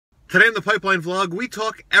Today on the Pipeline Vlog, we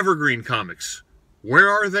talk Evergreen comics. Where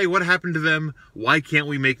are they? What happened to them? Why can't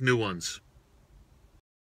we make new ones?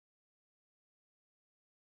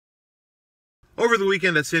 Over the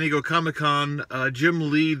weekend at San Diego Comic-Con, Jim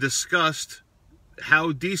Lee discussed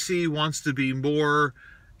how DC wants to be more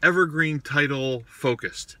Evergreen title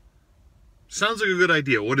focused. Sounds like a good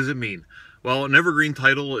idea. What does it mean? Well, an Evergreen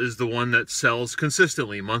title is the one that sells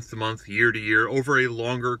consistently, month to month, year to year, over a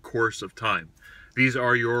longer course of time. These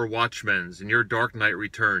are your Watchmen's and your Dark Knight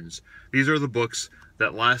Returns. These are the books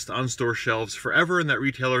that last on store shelves forever and that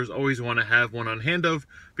retailers always want to have one on hand of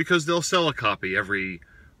because they'll sell a copy every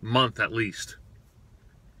month at least.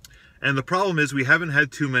 And the problem is we haven't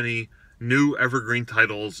had too many new Evergreen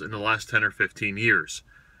titles in the last 10 or 15 years.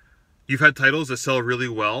 You've had titles that sell really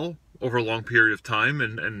well over a long period of time,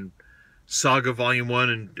 and Saga Volume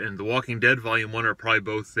 1 and The Walking Dead Volume 1 are probably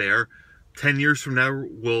both there. 10 years from now,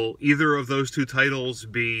 will either of those two titles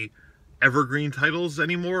be Evergreen titles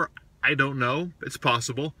anymore? I don't know. It's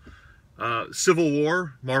possible. Civil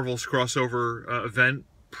War, Marvel's crossover event,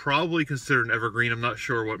 probably considered an Evergreen. I'm not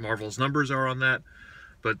sure what Marvel's numbers are on that,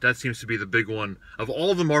 but that seems to be the big one. Of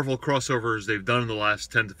all the Marvel crossovers they've done in the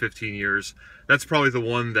last 10 to 15 years, that's probably the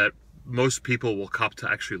one that most people will cop to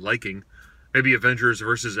actually liking. Maybe Avengers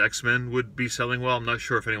versus X-Men would be selling well. I'm not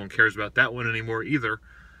sure if anyone cares about that one anymore either.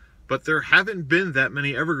 But there haven't been that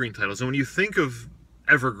many Evergreen titles. And when you think of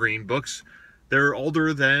Evergreen books, they're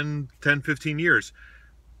older than 10, 15 years.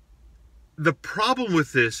 The problem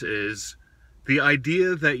with this is the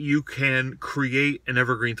idea that you can create an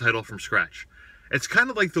Evergreen title from scratch. It's kind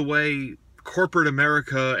of like the way corporate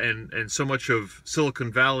America and so much of Silicon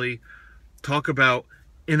Valley talk about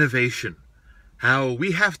innovation. How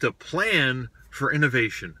we have to plan for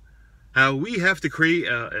innovation. How we have to create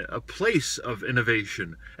a place of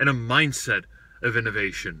innovation and a mindset of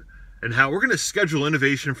innovation. And how we're going to schedule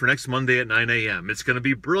innovation for next Monday at 9 a.m. It's going to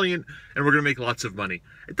be brilliant and we're going to make lots of money.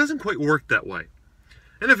 It doesn't quite work that way.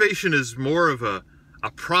 Innovation is more of a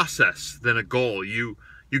process than a goal. You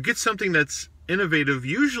get something that's innovative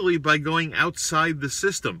usually by going outside the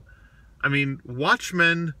system. I mean,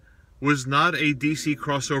 Watchmen was not a DC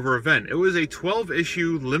crossover event. It was a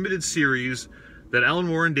 12-issue limited series that Alan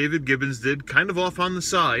Moore and David Gibbons did kind of off on the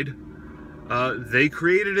side. They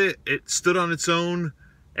created it, it stood on its own,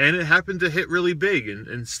 and it happened to hit really big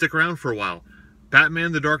and stick around for a while.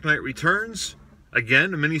 Batman The Dark Knight Returns,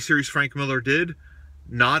 again, a miniseries Frank Miller did,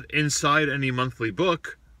 not inside any monthly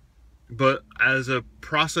book, but as a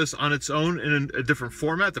process on its own in a different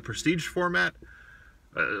format, the Prestige format.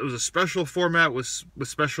 It was a special format with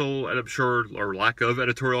special, and I'm sure, or lack of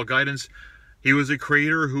editorial guidance. He was a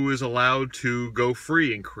creator who was allowed to go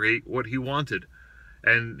free and create what he wanted.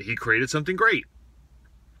 And he created something great.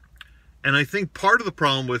 And I think part of the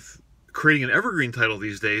problem with creating an Evergreen title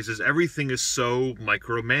these days is everything is so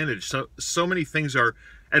micromanaged. So many things are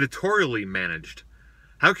editorially managed.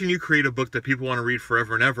 How can you create a book that people want to read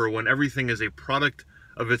forever and ever when everything is a product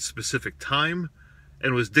of its specific time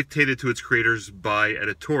and was dictated to its creators by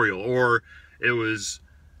editorial? Or it was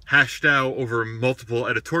hashed out over multiple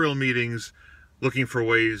editorial meetings looking for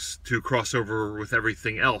ways to cross over with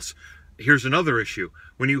everything else. Here's another issue.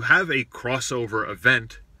 When you have a crossover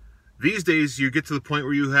event, these days you get to the point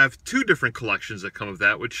where you have two different collections that come of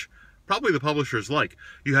that, which probably the publishers like.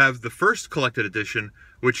 You have the first collected edition,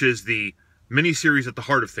 which is the miniseries at the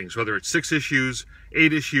heart of things, whether it's 6 issues,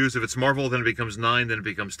 8 issues. If it's Marvel, then it becomes 9, then it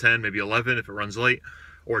becomes 10, maybe 11 if it runs late,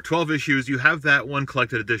 or 12 issues. You have that one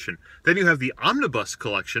collected edition. Then you have the Omnibus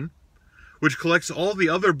collection, which collects all the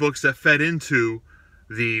other books that fed into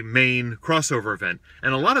the main crossover event.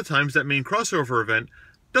 And a lot of times that main crossover event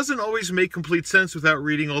doesn't always make complete sense without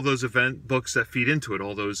reading all those event books that feed into it,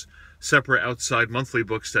 all those separate outside monthly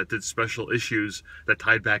books that did special issues that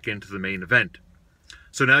tied back into the main event.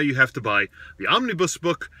 So now you have to buy the omnibus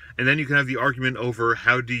book, and then you can have the argument over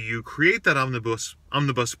how do you create that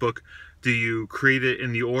omnibus book. Do you create it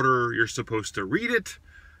in the order you're supposed to read it?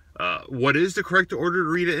 What is the correct order to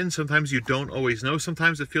read it in? Sometimes you don't always know.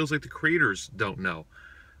 Sometimes it feels like the creators don't know.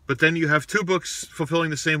 But then you have two books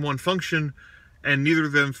fulfilling the same one function, and neither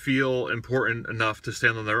of them feel important enough to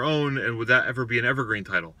stand on their own, and would that ever be an Evergreen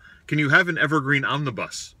title? Can you have an Evergreen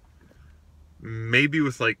omnibus? Maybe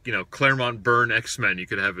with, like, you know, Claremont Byrne X-Men, you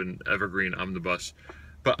could have an Evergreen omnibus.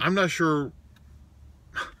 But I'm not sure.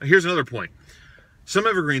 Here's another point. Some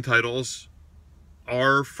Evergreen titles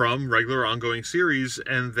are from regular ongoing series,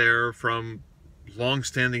 and they're from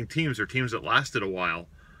long-standing teams or teams that lasted a while.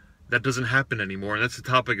 That doesn't happen anymore, and that's the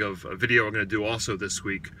topic of a video I'm going to do also this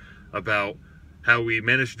week about how we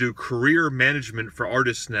manage to do career management for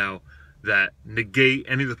artists now that negate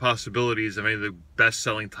any of the possibilities of any of the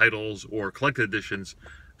best-selling titles or collected editions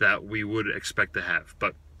that we would expect to have.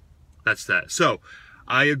 But that's that. So,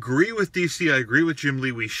 I agree with DC, I agree with Jim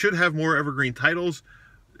Lee. We should have more Evergreen titles.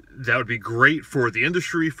 That would be great for the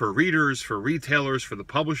industry, for readers, for retailers, for the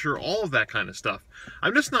publisher, all of that kind of stuff.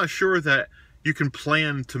 I'm just not sure that you can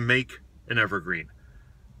plan to make an Evergreen,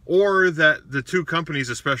 or that the two companies,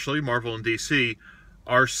 especially Marvel and DC,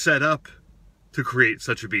 are set up to create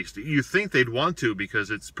such a beast. You think they'd want to, because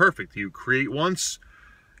it's perfect. You create once,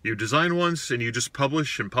 you design once, and you just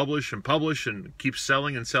publish and publish and publish and keep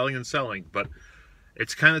selling and selling and selling. But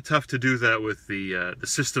it's kind of tough to do that with the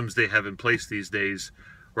systems they have in place these days,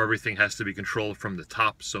 where everything has to be controlled from the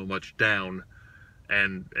top so much down,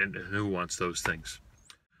 and who wants those things?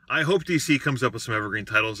 I hope DC comes up with some Evergreen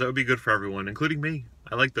titles. That would be good for everyone, including me.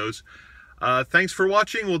 I like those. Thanks for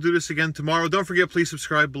watching. We'll do this again tomorrow. Don't forget, please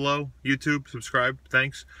subscribe below. YouTube, subscribe.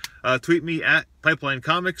 Thanks. Tweet me at Pipeline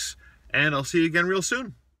Comics, and I'll see you again real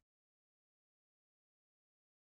soon.